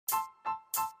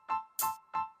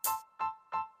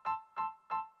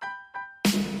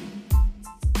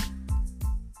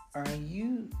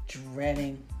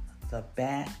dreading the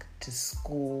back to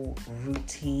school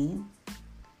routine?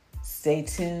 Stay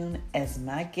tuned as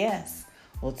my guest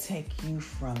will take you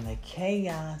from the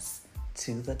chaos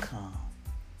to the calm.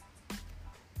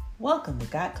 Welcome to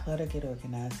Got Clutter, Get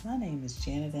Organized. My name is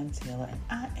Janet M. Taylor and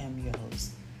I am your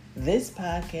host. This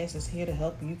podcast is here to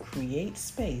help you create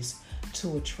space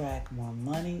to attract more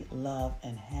money, love,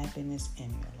 and happiness in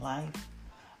your life.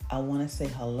 I want to say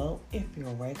hello if you're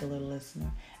a regular listener,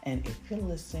 and if you're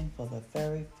listening for the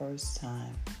very first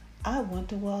time, I want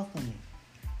to welcome you.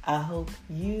 I hope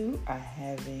you are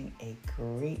having a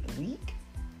great week.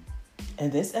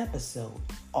 In this episode,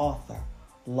 author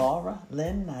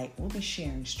Linn will be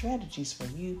sharing strategies for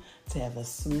you to have a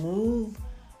smooth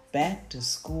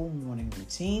back-to-school morning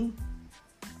routine.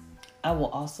 I will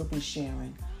also be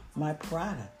sharing my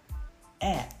product,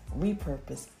 app,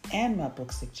 repurpose, and my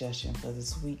book suggestion for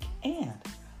this week. And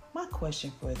my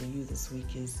question for you this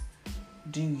week is,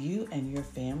 do you and your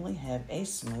family have a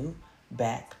smooth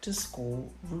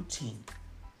back-to-school routine?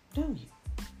 Do you?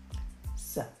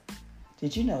 So,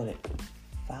 did you know that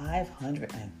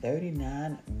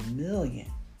 539 million,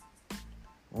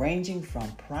 ranging from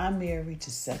primary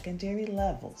to secondary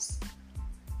levels,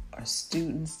 are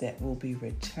students that will be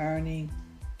returning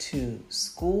to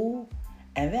school,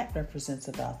 and that represents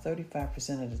about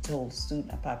 35% of the total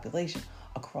student population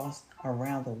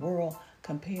around the world,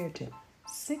 compared to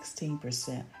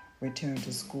 16% return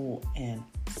to school in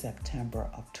September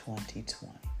of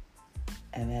 2020.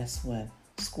 And that's when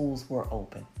schools were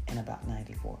open in about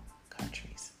 94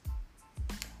 countries.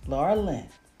 Linn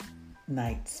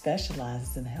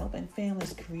specializes in helping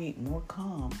families create more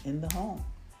calm in the home.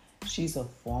 She's a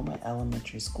former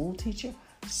elementary school teacher,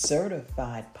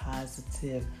 certified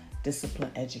positive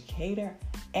discipline educator,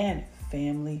 and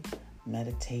family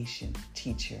meditation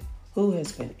teacher who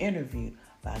has been interviewed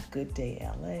by Good Day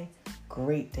LA,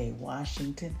 Great Day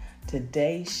Washington,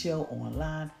 Today's Show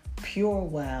Online, Pure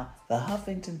Wow, The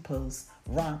Huffington Post,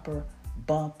 Romper,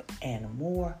 Bump, and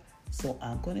more. So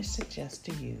I'm going to suggest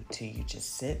to you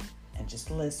just sit and just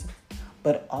listen,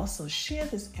 but also share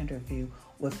this interview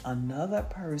with another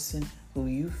person who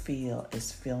you feel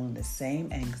is feeling the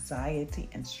same anxiety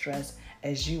and stress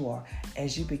as you are,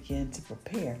 as you begin to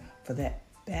prepare for that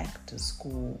back to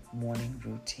school morning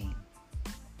routine.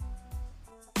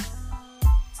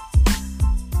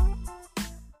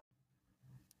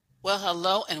 Well,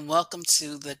 hello and welcome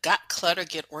to the Got Clutter,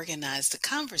 Get Organized, the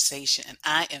conversation. And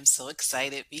I am so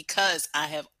excited because I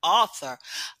have author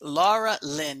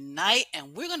Linn,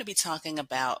 and we're going to be talking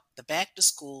about the back to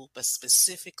school, but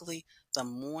specifically the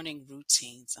morning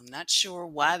routines. I'm not sure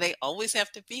why they always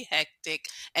have to be hectic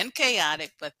and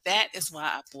chaotic, but that is why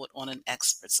I brought on an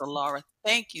expert. So Laura,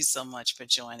 thank you so much for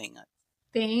joining us.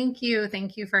 Thank you.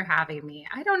 Thank you for having me.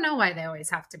 I don't know why they always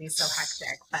have to be so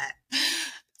hectic, but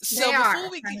so they before are.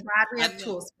 we I'm get, glad we have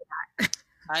tools for that.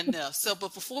 I know. So,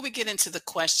 but before we get into the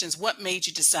questions, what made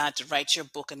you decide to write your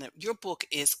book? And your book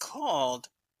is called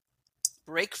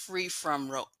Break Free from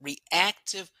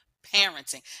Reactive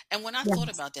Parenting. And when I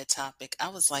thought about that topic, I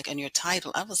was like, and your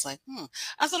title, I was like,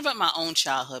 I thought about my own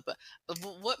childhood, but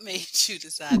what made you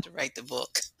decide to write the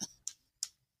book?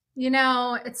 You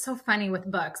know, it's so funny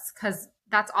with books because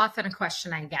that's often a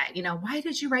question I get, why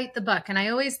did you write the book? And I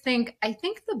always think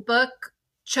the book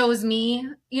chose me,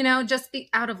 just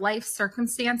out of life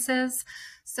circumstances.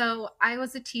 So I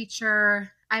was a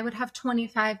teacher. I would have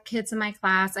 25 kids in my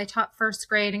class. I taught first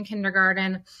grade and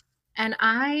kindergarten. And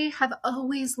I have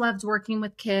always loved working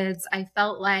with kids. I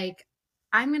felt like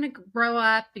I'm going to grow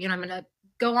up, I'm going to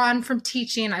go on from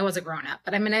teaching. I was a grown up,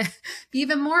 but I'm going to be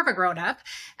even more of a grown up,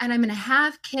 and I'm going to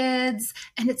have kids,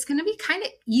 and it's going to be kind of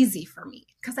easy for me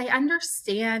because I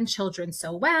understand children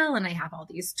so well, and I have all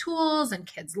these tools, and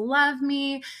kids love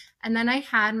me. And then I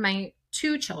had my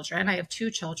two children. I have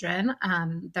two children.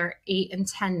 They're 8 and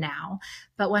 10 now.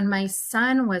 But when my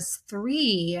son was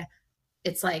 3,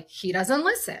 it's like, he doesn't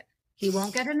listen. He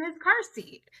won't get in his car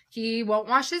seat. He won't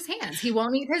wash his hands. He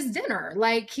won't eat his dinner.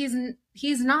 Like he's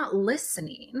not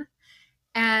listening.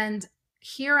 And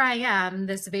here I am,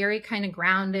 this very kind of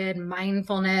grounded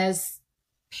mindfulness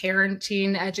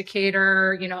parenting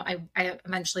educator. I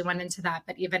eventually went into that,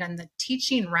 but even in the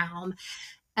teaching realm,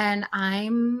 and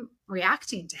I'm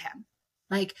reacting to him.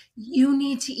 Like, you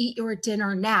need to eat your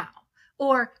dinner now.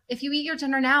 Or if you eat your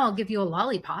dinner now, I'll give you a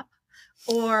lollipop.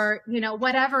 Or,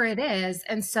 whatever it is.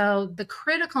 And so the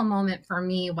critical moment for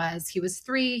me was he was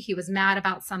 3, he was mad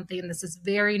about something. This is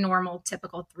very normal,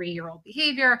 typical 3-year-old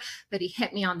behavior, but he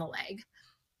hit me on the leg.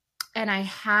 And I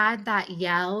had that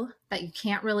yell that you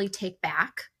can't really take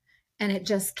back. And it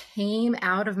just came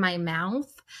out of my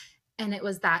mouth. And it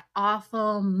was that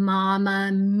awful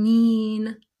mama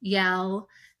mean yell,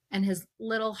 and his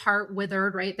little heart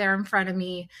withered right there in front of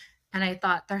me. And I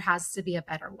thought there has to be a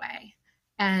better way.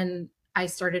 And I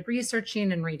started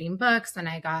researching and reading books, and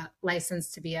I got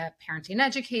licensed to be a parenting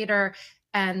educator.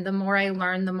 And the more I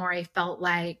learned, the more I felt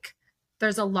like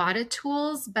there's a lot of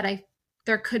tools, but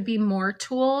there could be more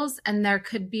tools, and there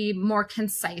could be more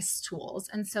concise tools.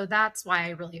 And so that's why I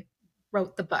really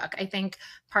wrote the book. I think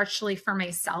partially for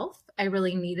myself, I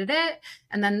really needed it.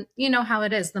 And then you know how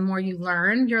it is. The more you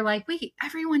learn, you're like, wait,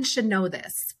 everyone should know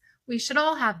this. We should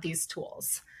all have these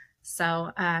tools.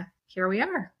 So here we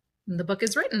are. And the book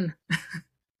is written.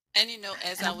 And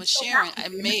as And I I'm was so sharing,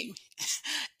 happy.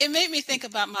 it made me think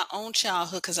about my own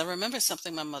childhood because I remember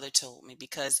something my mother told me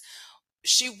because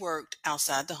she worked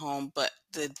outside the home, but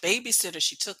the babysitter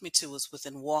she took me to was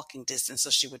within walking distance.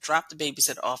 So she would drop the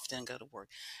babysitter off, then go to work.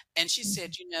 And she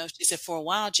said, she said, for a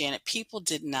while, Janet, people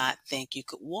did not think you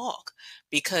could walk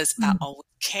because I always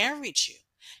carried you.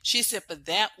 She said, but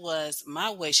that was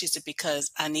my way. She said,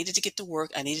 because I needed to get to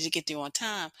work, I needed to get there on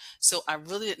time. So I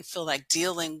really didn't feel like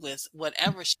dealing with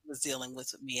whatever she was dealing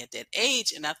with me at that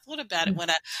age. And I thought about it when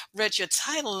I read your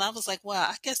title, and I was like, wow,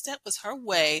 I guess that was her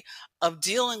way of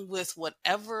dealing with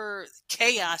whatever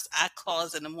chaos I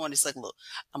cause in the morning. It's like, look,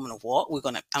 I'm gonna walk. I'm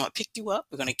gonna pick you up.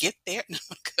 We're gonna get there, and I'm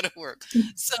gonna go to work.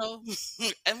 So,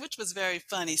 and which was very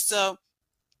funny. So,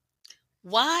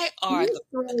 why are You the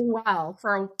really well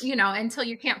for, until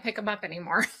you can't pick them up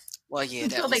anymore, well? Yeah,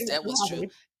 until they get that too was true.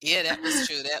 heavy. Yeah, that was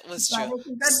true. That was But true. it's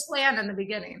a good plan in the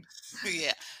beginning.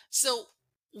 Yeah. So,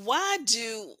 why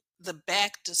do the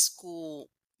back to school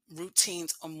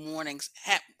routines or mornings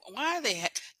why are they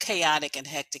chaotic and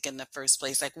hectic in the first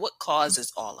place? Like, what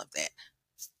causes all of that?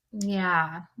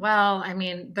 Yeah. Well, I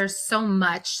mean, there's so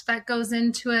much that goes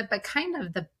into it, but kind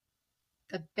of the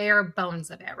bare bones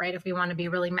of it, right? If we want to be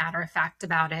really matter of fact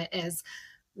about it, is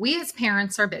we as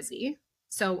parents are busy.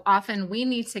 So often we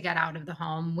need to get out of the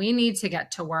home. We need to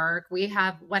get to work. We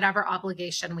have whatever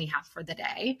obligation we have for the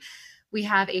day. We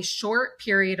have a short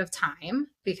period of time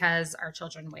because our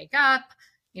children wake up.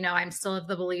 I'm still of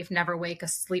the belief never wake a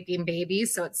sleeping baby.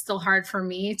 So it's still hard for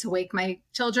me to wake my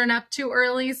children up too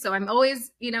early. So I'm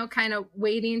always, kind of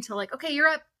waiting to like, okay, you're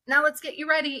up. Now let's get you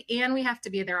ready. And we have to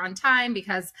be there on time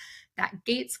because that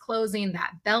gate's closing,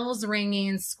 that bell's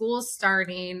ringing, school's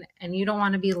starting, and you don't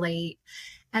want to be late.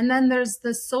 And then there's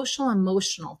the social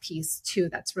emotional piece too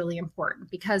that's really important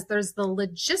because there's the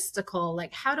logistical,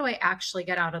 like how do I actually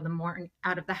get out of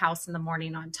the house in the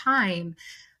morning on time?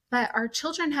 But our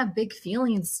children have big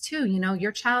feelings too.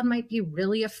 Your child might be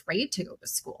really afraid to go to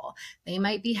school. They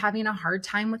might be having a hard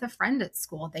time with a friend at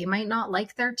school. They might not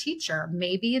like their teacher.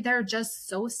 Maybe they're just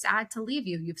so sad to leave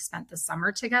you. You've spent the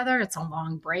summer together. It's a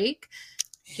long break.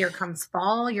 Here comes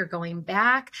fall. You're going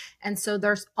back. And so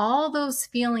there's all those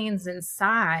feelings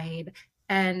inside.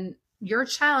 And your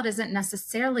child isn't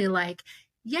necessarily like,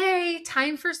 yay,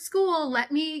 time for school.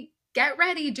 Let me get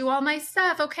ready, do all my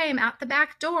stuff. Okay, I'm out the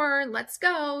back door. Let's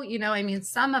go.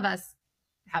 Some of us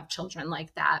have children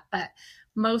like that, but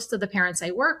most of the parents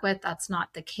I work with, that's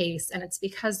not the case. And it's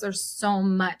because there's so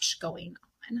much going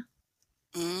on.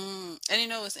 And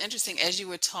it's interesting as you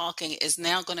were talking is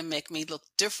now going to make me look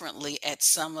differently at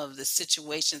some of the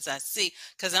situations I see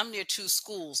because I'm near two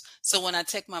schools. So when I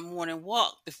take my morning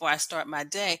walk before I start my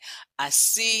day, I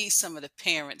see some of the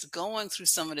parents going through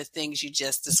some of the things you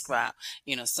just described.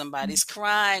 Somebody's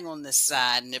crying on the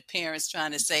side and the parents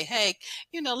trying to say, hey,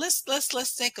 let's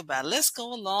think about it. Let's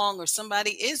go along. Or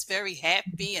somebody is very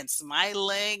happy and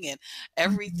smiling and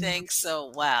everything.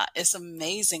 So, wow, it's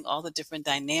amazing all the different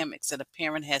dynamics that a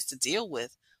parent has to deal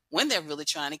with when they're really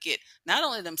trying to get not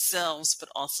only themselves but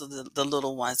also the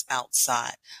little ones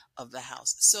outside of the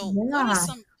house. Yeah.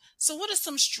 So what are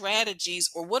some strategies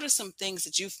or what are some things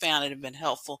that you found that have been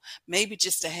helpful maybe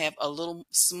just to have a little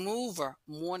smoother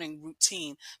morning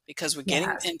routine because we're getting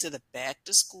Yes. into the back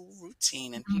to school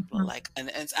routine and people are Mhm. like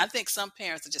and I think some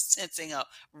parents are just tensing up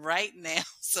right now.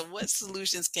 So what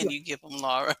solutions can you give them,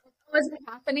 Laura? Oh, is it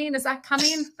happening? Is that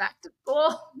coming back to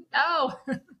school? No.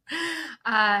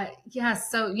 Yes.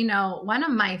 So, one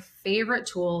of my favorite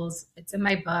tools, it's in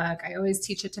my book, I always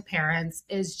teach it to parents,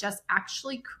 is just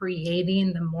actually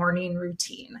creating the morning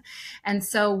routine. And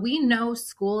so we know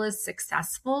school is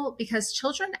successful because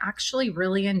children actually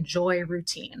really enjoy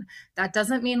routine. That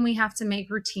doesn't mean we have to make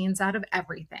routines out of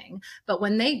everything. But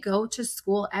when they go to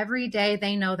school every day,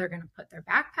 they know they're going to put their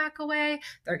backpack away.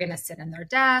 They're going to sit in their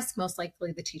desk. Most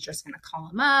likely the teacher's going to call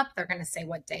them up. They're going to say,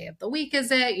 what day of the week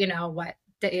is it? What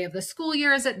day of the school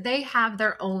year is it? They have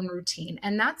their own routine.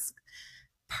 And that's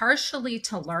partially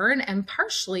to learn and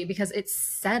partially because it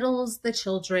settles the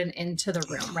children into the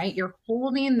room, right? You're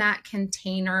holding that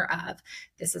container of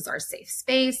this is our safe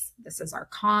space. This is our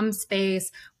calm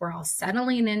space. We're all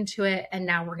settling into it. And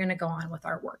now we're going to go on with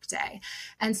our workday.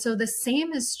 And so the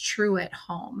same is true at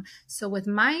home. So with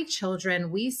my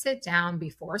children, we sit down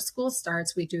before school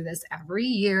starts. We do this every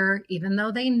year, even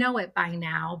though they know it by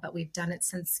now, but we've done it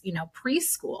since,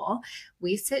 preschool.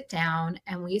 We sit down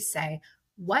and we say,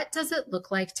 what does it look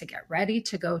like to get ready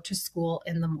to go to school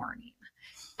in the morning?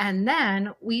 And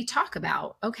then we talk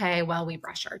about, okay, well, we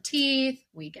brush our teeth,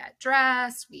 we get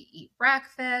dressed, we eat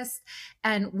breakfast,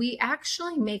 and we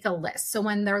actually make a list. So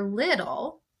when they're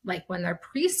little, like when they're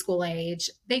preschool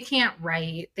age, they can't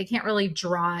write, they can't really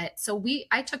draw it. So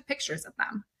I took pictures of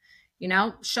them.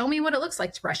 Show me what it looks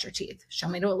like to brush your teeth. Show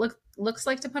me what it looks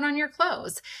like to put on your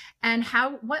clothes, and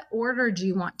what order do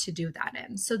you want to do that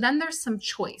in? So then there's some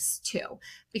choice too,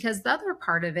 because the other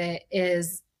part of it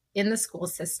is in the school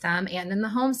system and in the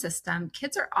home system,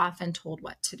 kids are often told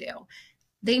what to do.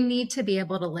 They need to be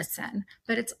able to listen,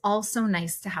 but it's also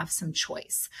nice to have some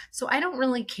choice. So I don't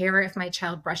really care if my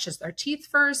child brushes their teeth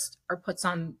first or puts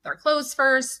on their clothes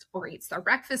first or eats their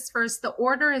breakfast first. The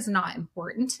order is not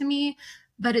important to me,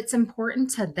 but it's important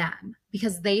to them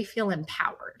because they feel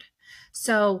empowered.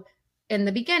 So in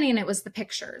the beginning, it was the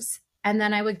pictures. And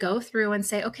then I would go through and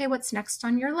say, okay, what's next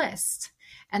on your list?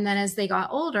 And then as they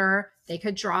got older, they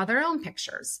could draw their own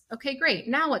pictures. Okay, great.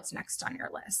 Now what's next on your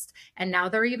list? And now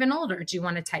they're even older. Do you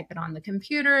want to type it on the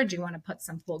computer? Do you want to put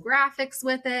some cool graphics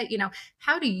with it?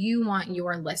 How do you want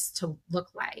your list to look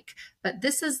like? But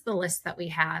this is the list that we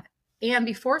have. And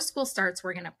before school starts,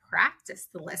 we're going to practice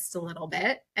the list a little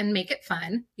bit and make it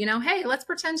fun. Hey, let's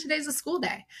pretend today's a school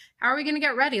day. How are we going to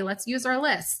get ready? Let's use our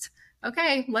list.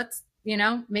 Okay, let's,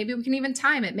 maybe we can even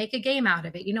time it, make a game out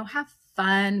of it, have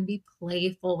fun, be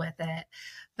playful with it,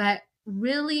 but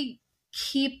really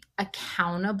keep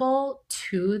accountable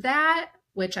to that,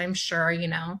 which I'm sure,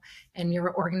 in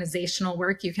your organizational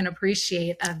work, you can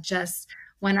appreciate of just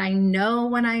when I know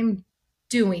when I'm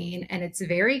doing and it's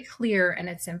very clear and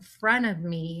it's in front of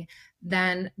me,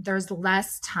 then there's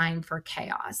less time for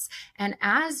chaos. And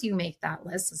as you make that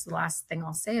list, this is the last thing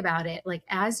I'll say about it, like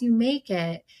as you make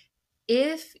it,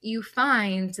 if you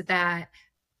find that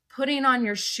putting on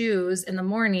your shoes in the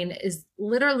morning is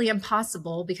literally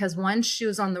impossible because one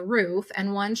shoe's on the roof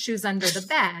and one shoe's under the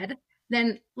bed,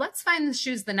 then let's find the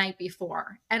shoes the night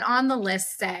before and on the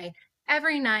list say,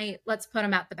 every night, let's put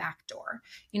them at the back door.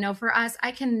 For us,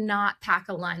 I cannot pack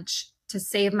a lunch to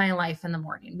save my life in the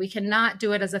morning. We cannot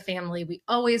do it as a family. We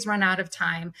always run out of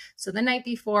time. So the night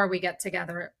before we get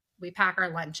together, we pack our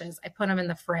lunches. I put them in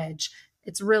the fridge.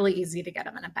 It's really easy to get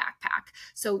them in a backpack.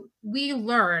 So we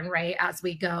learn, right, as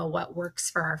we go, what works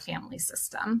for our family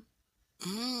system.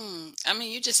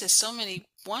 You just had so many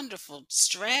wonderful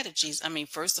strategies.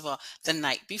 First of all, the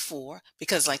night before,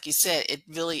 because like you said, it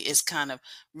really is kind of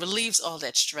relieves all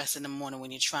that stress in the morning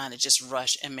when you're trying to just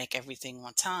rush and make everything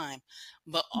on time.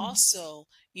 But also,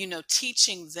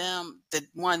 teaching them that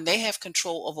one, they have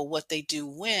control over what they do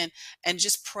when, and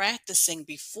just practicing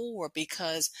before,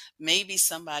 because maybe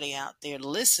somebody out there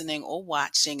listening or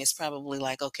watching is probably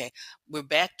like, okay, we're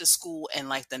back to school and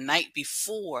like the night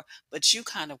before, but you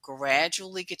kind of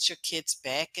gradually get your kids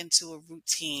back into a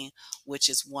routine, which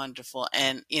is wonderful.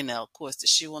 And, of course, the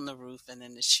shoe on the roof and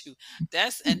then the shoe,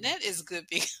 that is good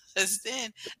because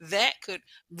then that could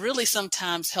really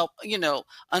sometimes help,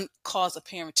 cause a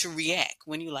parent to react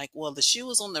when you're like, well, the shoe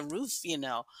is on the roof, and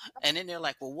then they're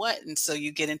like, well, what? And so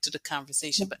you get into the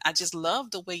conversation. But I just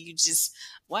love the way you just,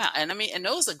 wow. And and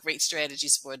those are great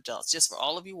strategies for adults, just for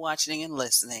all of you watching and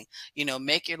listening,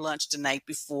 make your lunch the night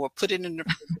before, put it in the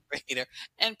refrigerator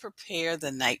and prepare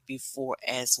the night before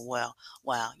as well.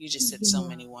 Wow. You just said so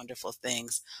many wonderful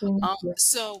things.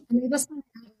 So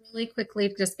really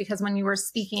quickly, just because when you were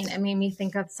speaking, it made me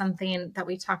think of something that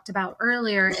we talked about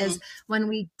earlier is when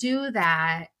we do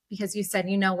that, because you said,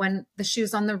 when the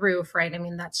shoe's on the roof, right?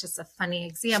 That's just a funny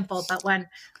example, but when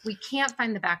we can't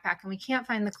find the backpack and we can't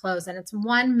find the clothes and it's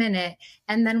 1 minute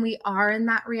and then we are in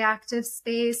that reactive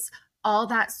space, all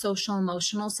that social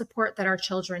emotional support that our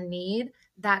children need,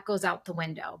 that goes out the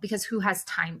window because who has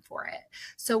time for it?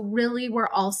 So really, we're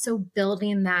also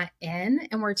building that in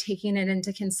and we're taking it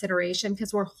into consideration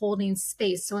because we're holding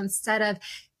space. So instead of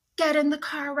get in the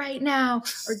car right now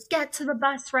or get to the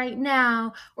bus right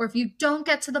now, or if you don't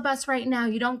get to the bus right now,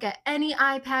 you don't get any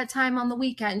iPad time on the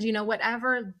weekend,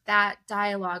 whatever that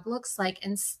dialogue looks like.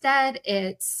 Instead,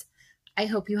 it's I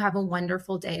hope you have a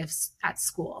wonderful day at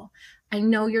school. I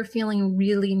know you're feeling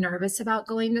really nervous about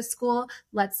going to school.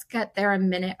 Let's get there a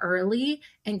minute early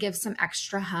and give some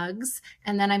extra hugs.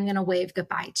 And then I'm going to wave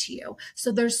goodbye to you.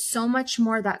 So there's so much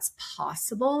more that's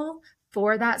possible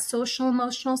for that social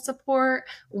emotional support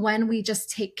when we just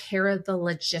take care of the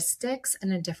logistics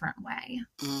in a different way.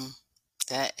 Mm.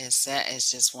 That is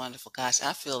just wonderful. Gosh,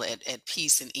 I feel at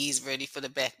peace and ease, ready for the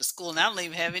back to school. And I don't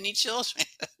even have any children,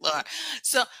 Lord.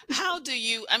 So how do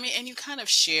you, I mean, and you kind of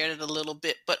shared it a little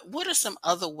bit, but what are some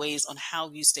other ways on how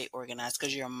you stay organized?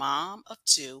 Because you're a mom of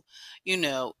two, you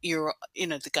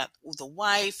got the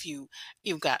wife,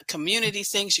 you've got community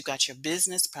things, you got your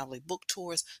business, probably book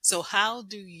tours. So how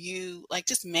do you like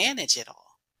just manage it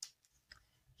all?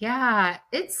 Yeah,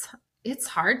 it's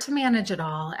hard to manage it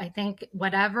all. I think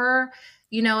whatever,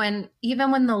 and even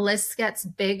when the list gets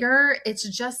bigger, it's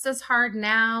just as hard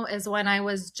now as when I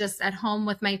was just at home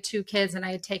with my two kids and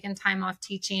I had taken time off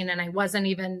teaching and I wasn't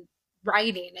even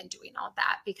writing and doing all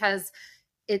that because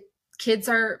it kids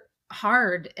are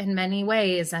hard in many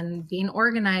ways and being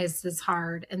organized is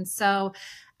hard. And so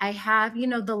I have, the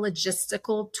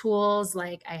logistical tools,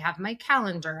 like I have my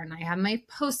calendar and I have my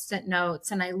post-it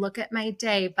notes and I look at my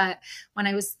day. But when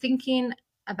I was thinking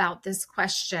about this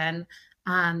question,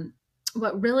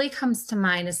 what really comes to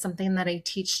mind is something that I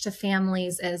teach to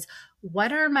families is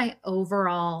what are my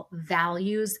overall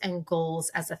values and goals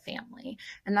as a family?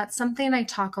 And that's something I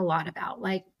talk a lot about.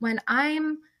 Like when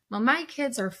my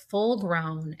kids are full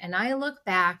grown and I look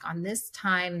back on this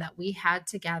time that we had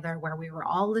together where we were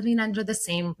all living under the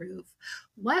same roof,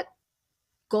 what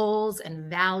goals and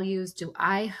values do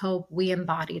I hope we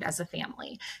embodied as a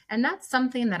family? And that's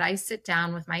something that I sit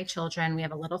down with my children. We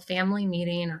have a little family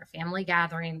meeting or a family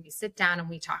gathering. We sit down and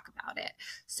we talk about it.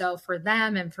 So for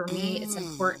them and for me, it's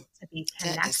Mm, important to be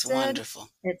that is connected. wonderful.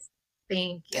 It's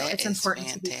Thank you. That It's is important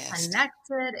to be fantastic.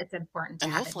 connected. It's important to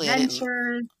And have hopefully I didn't.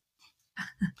 adventures.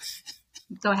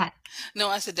 Go ahead. No,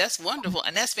 I said that's wonderful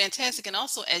and that's fantastic. And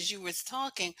also, as you were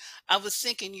talking, I was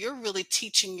thinking you're really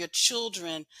teaching your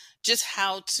children just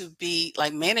how to be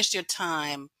like manage their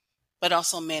time, but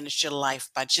also manage your life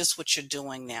by just what you're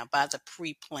doing now, by the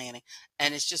pre-planning.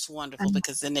 And it's just wonderful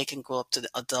because then they can grow up to the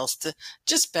adults to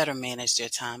just better manage their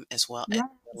time as well as Yes,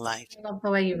 their life. I love the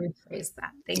way you rephrase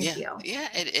that. Thank Yeah, you. yeah,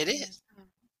 it is.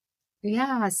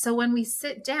 Yeah. So when we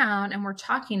sit down and we're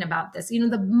talking about this,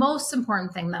 the most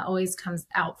important thing that always comes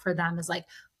out for them is like,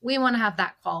 we want to have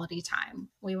that quality time.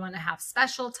 We want to have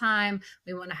special time.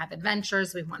 We want to have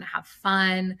adventures. We want to have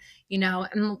fun,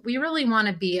 and we really want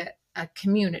to be a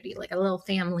community, like a little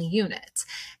family unit.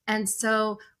 And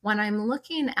so when I'm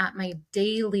looking at my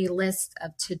daily list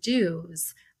of to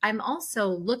dos, I'm also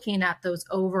looking at those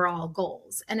overall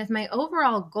goals. And if my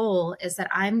overall goal is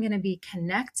that I'm going to be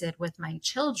connected with my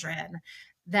children,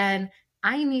 then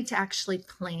I need to actually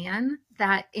plan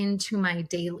that into my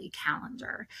daily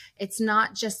calendar. It's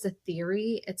not just a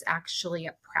theory, it's actually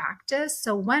a practice.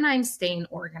 So when I'm staying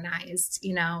organized,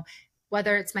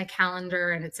 whether it's my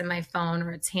calendar and it's in my phone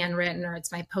or it's handwritten or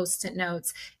it's my post-it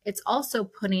notes, it's also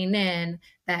putting in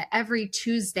that every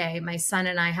Tuesday, my son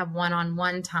and I have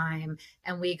one-on-one time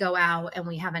and we go out and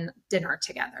we have a dinner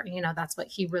together. That's what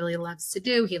he really loves to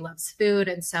do. He loves food.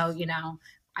 And so,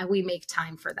 we make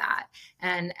time for that.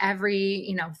 And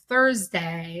every,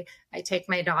 Thursday, I take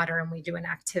my daughter and we do an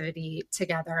activity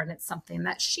together. And it's something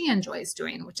that she enjoys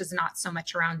doing, which is not so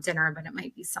much around dinner, but it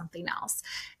might be something else.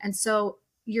 And so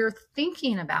you're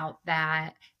thinking about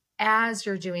that as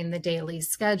you're doing the daily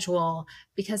schedule,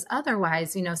 because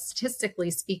otherwise, statistically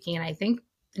speaking, I think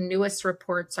the newest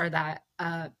reports are that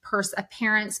a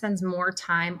parent spends more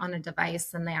time on a device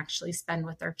than they actually spend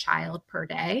with their child per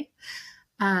day.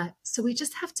 So we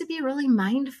just have to be really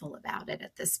mindful about it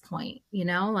at this point,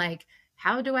 like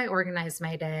how do I organize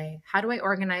my day? How do I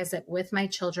organize it with my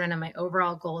children and my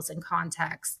overall goals and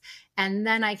context? And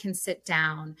then I can sit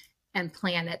down and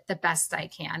plan it the best I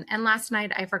can. And last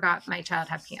night I forgot my child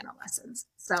had piano lessons.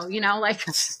 So, like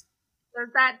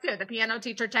there's that too. The piano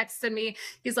teacher texted me.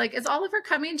 He's like, is Oliver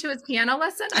coming to his piano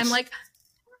lesson? I'm like,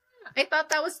 I thought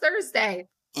that was Thursday.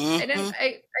 Hmm. I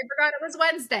forgot it was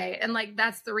Wednesday. And like,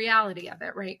 that's the reality of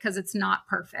it, right? Because it's not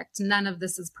perfect. None of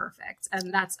this is perfect.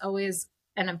 And that's always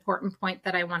an important point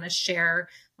that I want to share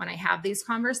when I have these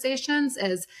conversations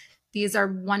is these are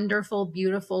wonderful,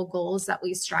 beautiful goals that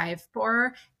we strive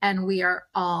for. And we are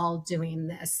all doing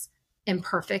this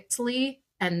imperfectly.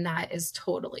 And that is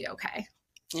totally okay.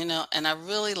 And I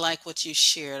really like what you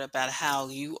shared about how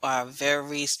you are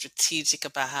very strategic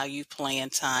about how you plan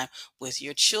time with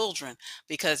your children.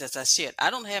 Because as I said, I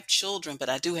don't have children, but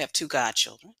I do have two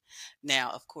godchildren.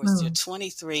 Now, of course, they're Mm.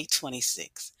 23,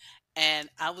 26. And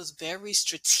I was very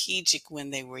strategic when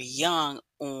they were young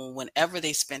on whenever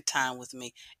they spent time with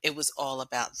me, it was all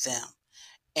about them.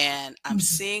 And I'm Mhm.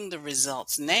 seeing the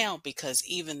results now because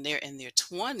even they're in their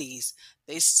 20s,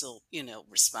 they still,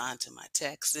 respond to my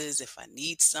texts if I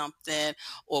need something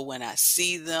or when I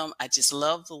see them. I just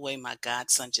love the way my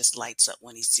godson just lights up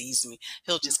when he sees me.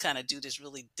 He'll just kind of do this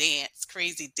really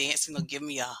crazy dance, and he'll give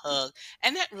me a hug.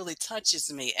 And that really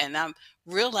touches me. And I'm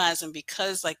realizing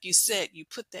because, like you said, you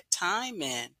put that time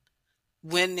in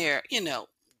when they're,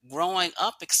 growing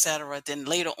up, etc., then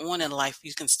later on in life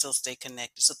you can still stay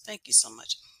connected. So thank you so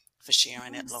much for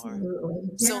sharing that, Laura.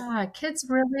 Absolutely. So Yeah, kids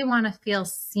really want to feel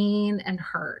seen and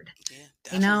heard. yeah,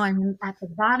 I definitely. mean, at the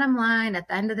bottom line, at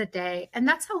the end of the day, and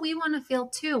that's how we want to feel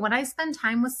too. When I spend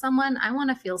time with someone, I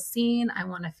want to feel seen. I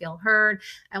want to feel heard.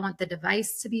 I want the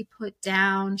device to be put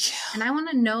down. And Yeah. I want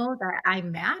to know that I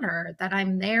matter, that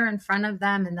I'm there in front of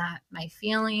them, and that my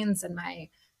feelings and that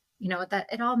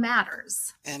it all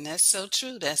matters. And that's so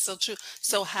true. That's so true.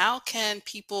 So how can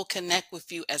people connect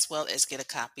with you as well as get a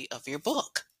copy of your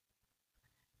book?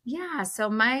 Yeah, so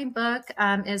my book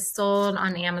is sold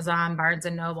on Amazon, Barnes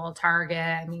and Noble, Target.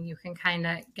 I mean, you can kind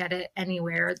of get it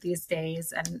anywhere these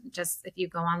days. And just if you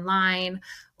go online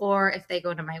or if they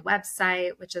go to my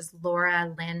website, which is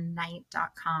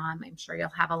lauralinknight.com, I'm sure you'll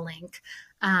have a link.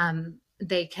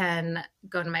 They can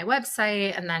go to my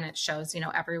website and then it shows,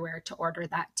 everywhere to order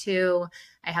that too.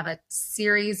 I have a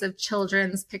series of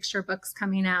children's picture books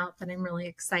coming out that I'm really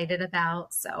excited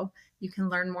about. So you can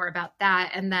learn more about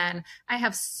that. And then I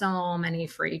have so many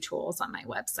free tools on my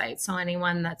website. So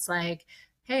anyone that's like,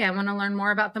 hey, I want to learn more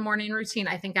about the morning routine.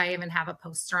 I think I even have a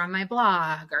poster on my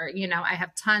blog or, I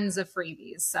have tons of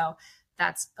freebies. So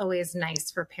that's always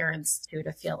nice for parents too,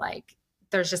 to feel like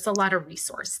there's just a lot of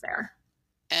resource there.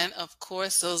 And of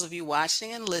course, those of you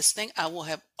watching and listening, I will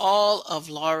have all of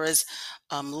Laura's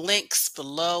links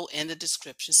below in the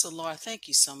description. So, Laura, thank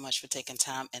you so much for taking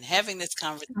time and having this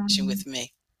conversation Um, with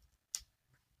me.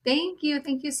 Thank you.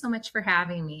 Thank you so much for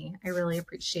having me. I really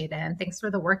appreciate it. And thanks for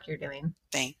the work you're doing.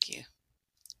 Thank you.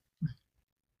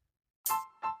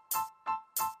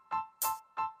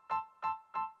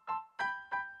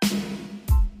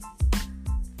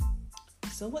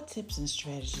 So, what tips and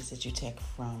strategies did you take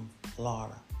from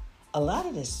Laura? A lot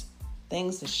of this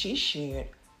things that she shared,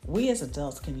 we as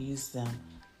adults can use them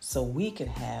so we can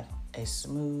have a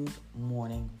smooth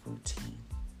morning routine.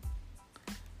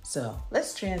 So,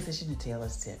 let's transition to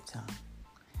Taylor's tip time.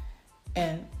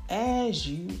 And as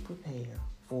you prepare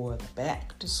for the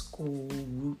back to school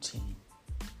routine,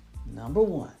 number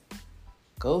one,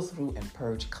 go through and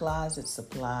purge closets,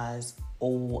 supplies,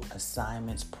 old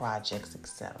assignments, projects,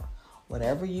 etc.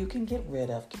 Whatever you can get rid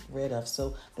of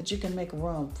so that you can make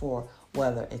room for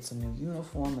whether it's a new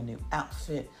uniform, a new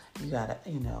outfit. You gotta,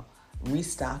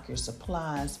 restock your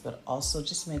supplies, but also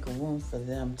just make room for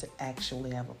them to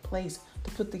actually have a place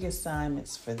to put the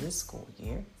assignments for this school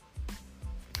year.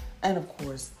 And of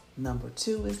course, number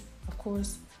two is, of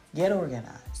course, get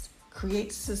organized.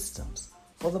 Create systems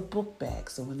for the book bag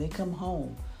so when they come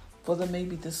home, for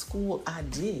maybe the school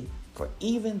ID, for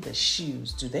even the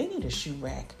shoes. Do they need a shoe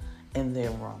rack in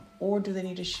their room? Or do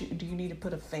you need to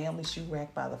put a family shoe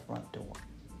rack by the front door?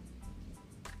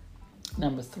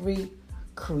 Number three,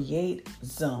 create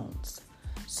zones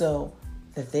so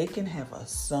that they can have a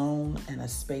zone and a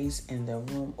space in their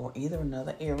room or either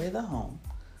another area of the home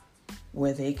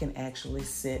where they can actually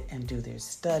sit and do their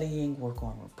studying, work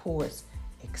on reports,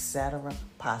 etc.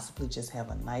 Possibly just have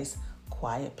a nice,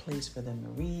 quiet place for them to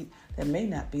read that may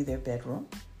not be their bedroom.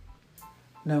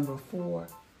 Number four,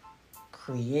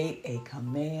 create a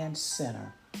command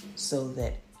center so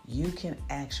that you can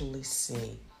actually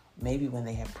see maybe when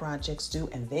they have projects due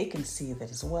and they can see that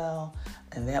as well.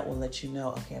 And that will let you know,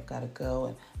 okay, I've got to go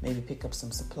and maybe pick up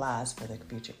some supplies for their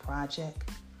future project.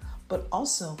 But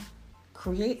also,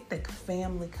 create the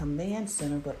family command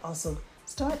center, but also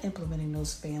start implementing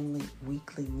those family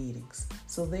weekly meetings.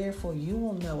 So therefore, you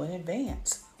will know in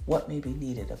advance what may be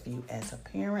needed of you as a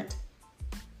parent.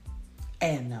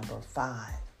 And number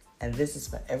five, and this is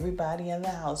for everybody in the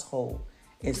household,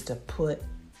 is to put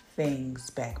things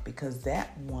back, because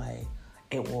that way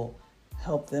it will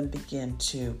help them begin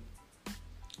to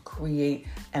create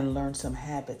and learn some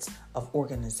habits of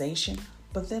organization,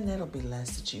 but then it'll be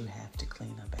less that you have to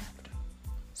clean up after.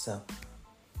 So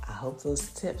I hope those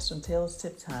tips from Taylor's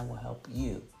Tip Time will help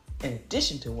you, in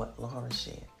addition to what Laura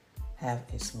shared, have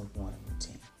a smooth morning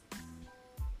routine.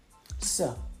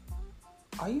 So,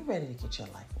 are you ready to get your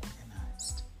life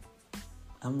organized?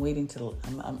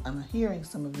 I'm hearing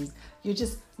some of these. You're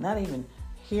just not even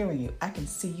hearing you. I can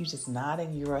see you just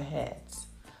nodding your heads.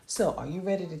 So, are you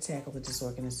ready to tackle the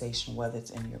disorganization, whether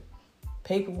it's in your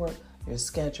paperwork, your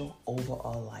schedule,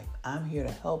 overall life? I'm here to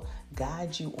help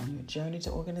guide you on your journey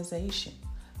to organization.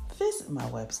 Visit my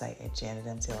website at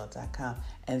janetmtaylor.com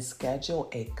and schedule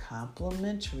a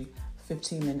complimentary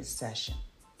 15-minute session.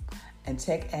 And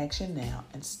take action now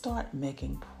and start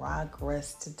making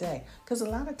progress today. Because a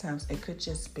lot of times it could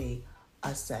just be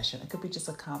a session. It could be just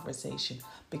a conversation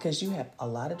because you have a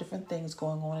lot of different things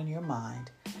going on in your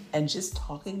mind, and just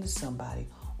talking to somebody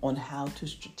on how to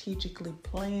strategically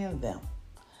plan them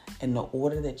in the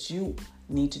order that you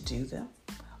need to do them,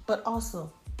 but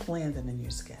also plan them in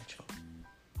your schedule.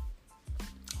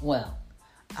 Well,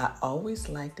 I always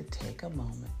like to take a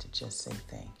moment to just say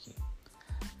thank you.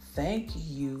 Thank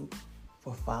you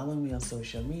for following me on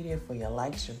social media, for your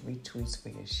likes, your retweets, for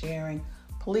your sharing.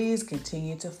 Please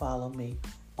continue to follow me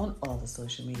on all the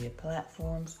social media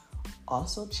platforms.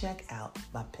 Also check out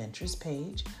my Pinterest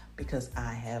page because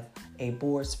I have a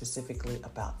board specifically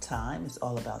about time. It's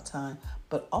all about time,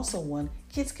 but also one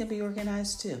kids can be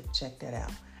organized too. Check that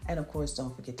out. And of course,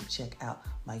 don't forget to check out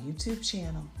my YouTube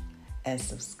channel and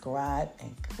subscribe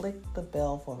and click the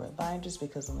bell for reminders,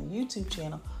 because on the YouTube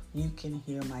channel, you can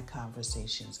hear my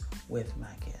conversations with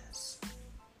my guests.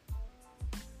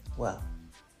 Well,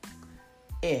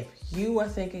 if you are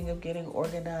thinking of getting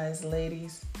organized,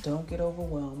 ladies, don't get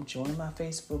overwhelmed. Join my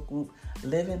Facebook group,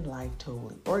 Living Life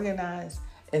Totally Organized.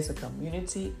 It's a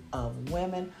community of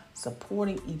women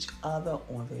supporting each other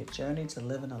on their journey to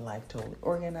living a life totally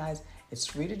organized. It's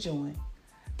free to join.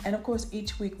 And of course,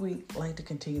 each week we like to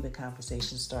continue the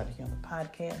conversation started here on the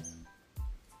podcast.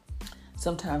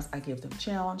 Sometimes I give them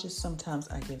challenges. Sometimes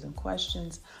I give them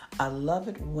questions. I love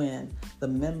it when the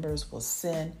members will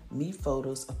send me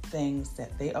photos of things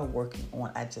that they are working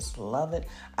on. I just love it.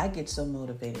 I get so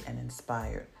motivated and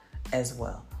inspired as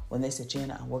well. When they say,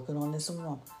 Jana, I'm working on this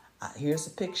one. Here's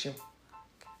a picture.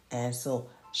 And so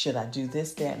should I do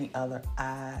this, that, and the other?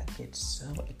 I get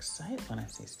so excited when I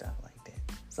see stuff like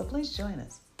that. So please join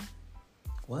us.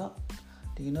 Well,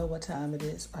 do you know what time it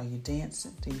is? Are you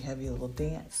dancing? Do you have your little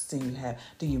dance?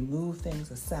 Do you move things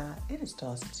aside? It is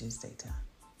Toss It Tuesday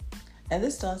time. And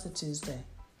this Toss It Tuesday,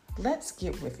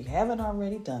 if you haven't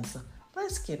already done so,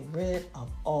 let's get rid of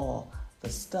all the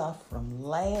stuff from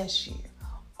last year.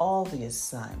 All the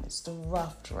assignments, the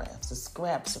rough drafts, the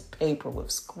scraps of paper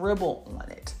with scribble on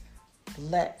it.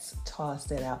 Let's toss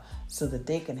that out so that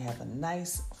they can have a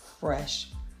nice, fresh,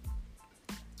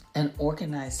 and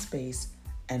organized space,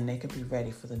 and they can be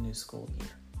ready for the new school year.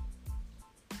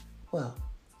 Well,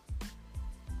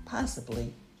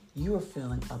 possibly you are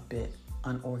feeling a bit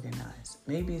unorganized.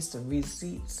 Maybe it's the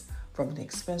receipts from an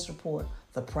expense report,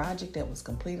 the project that was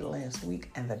completed last week,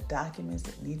 and the documents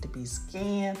that need to be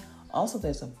scanned. Also,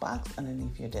 there's a box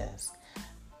underneath your desk,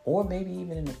 or maybe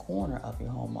even in the corner of your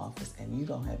home office, and you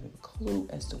don't have a clue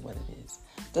as to what it is.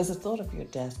 Does the thought of your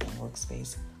desk and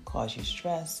workspace cause you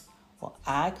stress? Well,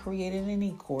 I created an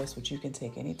e-course which you can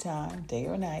take anytime, day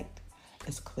or night.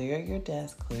 It's Clear Your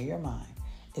Desk, Clear Your Mind.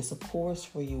 It's a course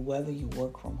for you whether you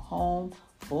work from home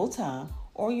full-time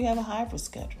or you have a hybrid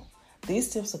schedule.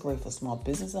 These tips are great for small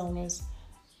business owners,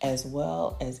 as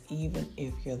well as even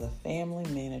if you're the family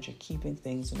manager keeping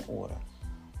things in order.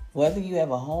 Whether you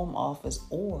have a home office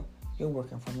or you're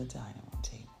working from the dining room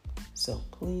table. So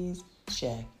please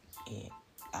check it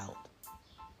out.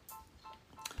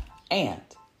 And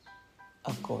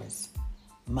of course,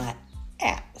 my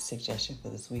app suggestion for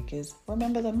this week is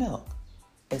Remember the Milk.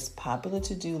 It's a popular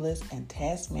to-do list and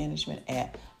task management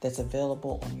app that's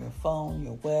available on your phone,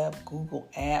 your web, Google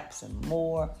Apps, and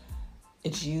more.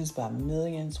 It's used by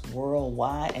millions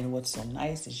worldwide, and what's so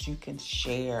nice is you can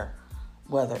share,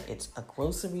 whether it's a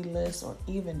grocery list or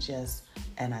even just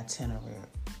an itinerary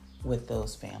with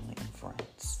those family and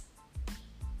friends.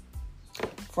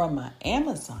 From my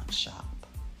Amazon shop,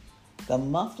 the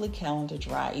monthly calendar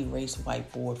dry erase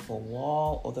whiteboard for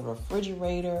wall or the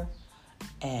refrigerator.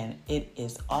 And it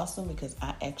is awesome because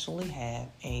I actually have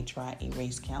a dry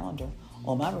erase calendar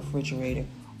on my refrigerator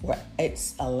where it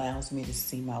allows me to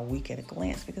see my week at a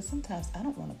glance, because sometimes I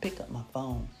don't want to pick up my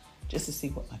phone just to see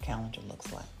what my calendar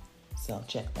looks like. So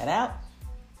check that out.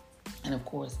 And of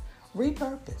course,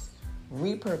 repurpose.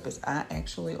 I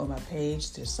actually, on my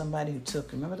page, there's somebody who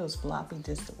took, remember those floppy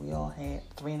disks that we all had,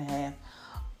 3.5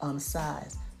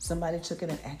 size? Somebody took it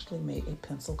and actually made a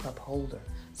pencil cup holder.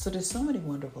 So there's so many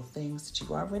wonderful things that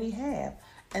you already have,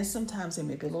 and sometimes they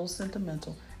may be a little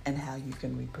sentimental, and how you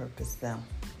can repurpose them.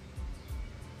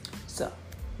 So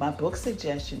my book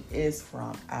suggestion is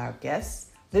from our guest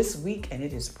this week, and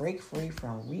it is Break Free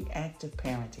from Reactive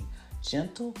Parenting,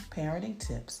 Gentle Parenting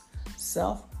Tips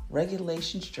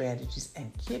self-regulation strategies,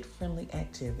 and kid-friendly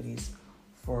activities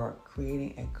for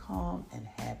creating a calm and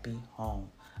happy home.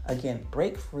 Again,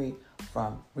 break free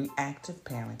from reactive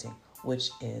parenting, which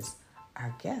is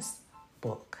our guest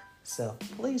book. So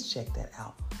please check that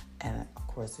out. And of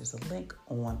course, there's a link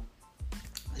on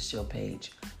the show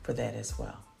page for that as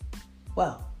well.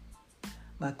 Well,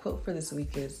 my quote for this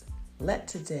week is, let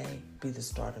today be the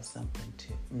start of something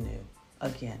new.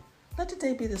 Again, let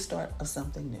today be the start of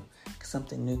something new.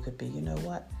 Something new could be, you know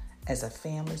what? As a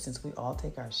family, since we all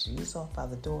take our shoes off by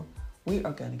the door, we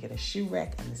are going to get a shoe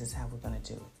rack, and this is how we're going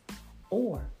to do it.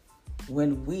 Or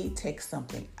when we take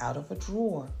something out of a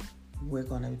drawer, we're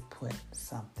going to put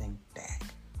something back.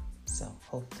 So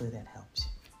hopefully that helps you.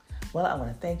 Well, I want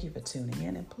to thank you for tuning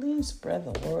in, and please spread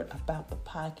the word about the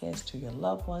podcast to your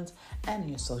loved ones and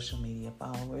your social media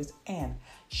followers, and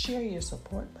share your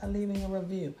support by leaving a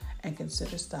review, and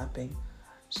consider supporting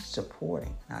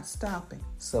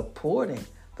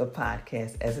the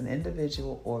podcast as an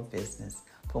individual or business.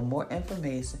 For more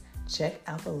information, check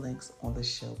out the links on the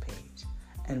show page,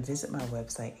 and visit my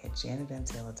website at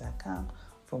janetmtaylor.com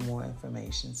for more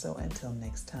information. So until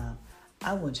next time,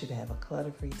 I want you to have a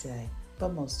clutter-free day,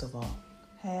 but most of all,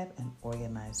 have an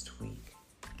organized week.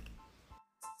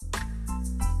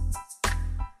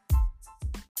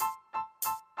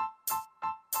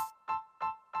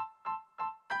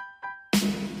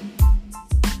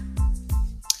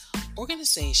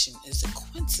 Organization is a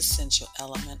quintessential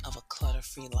element of a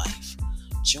clutter-free life.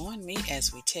 Join me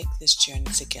as we take this journey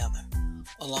together.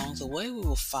 Along the way, we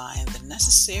will find the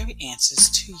necessary answers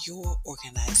to your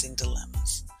organizing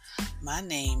dilemmas. My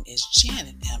name is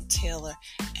Janet M. Taylor,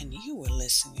 and you are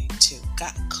listening to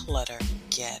Got Clutter,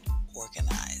 Get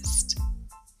Organized.